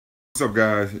What's up,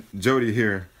 guys? Jody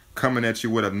here, coming at you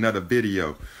with another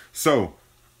video. So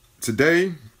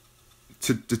today's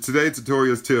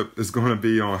tutorial's tip is going to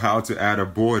be on how to add a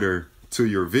border to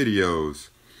your videos.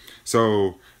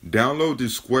 So download the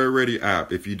SquareadyV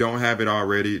app. If you don't have it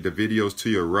already, the video's to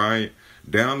your right.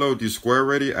 Download the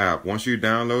SquareadyV app. Once you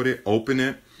download it, open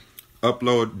it,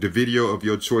 upload the video of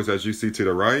your choice as you see to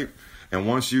the right. And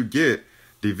once you get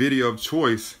the video of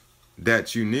choice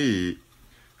that you need,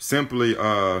 simply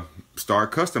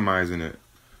start customizing it.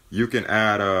 You can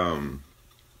add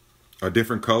a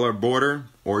different color border,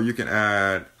 or you can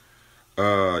add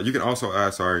you can also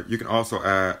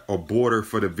add a border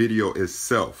for the video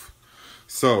itself.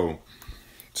 So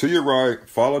to your right,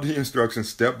 follow the instructions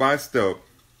step by step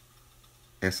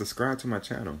and subscribe to my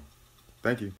channel.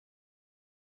 Thank you.